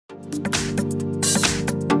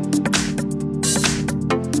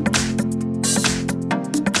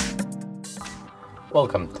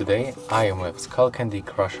Welcome, today I am with Skullcandy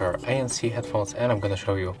Crusher ANC headphones and I'm gonna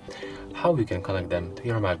show you how you can connect them to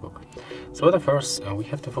your MacBook. So at first we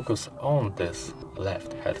have to focus on this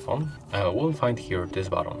left headphone. We'll find here this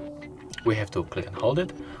button. We have to click and hold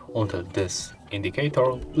it until this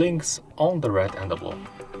indicator blinks on the red and the blue.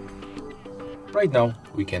 Right now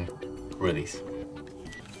we can release.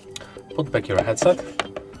 Put back your headset,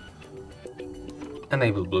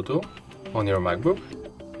 enable Bluetooth on your MacBook,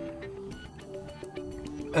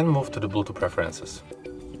 and move to the Bluetooth preferences.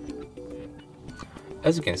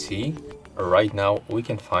 As you can see, right now we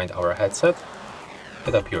can find our headset.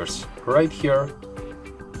 It appears right here,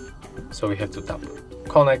 so we have to tap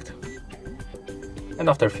connect, and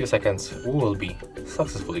after a few seconds we will be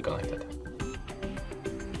successfully connected.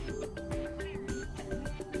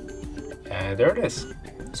 And there it is.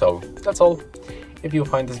 So that's all. If you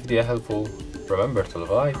find this video helpful, remember to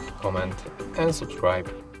like, comment and subscribe.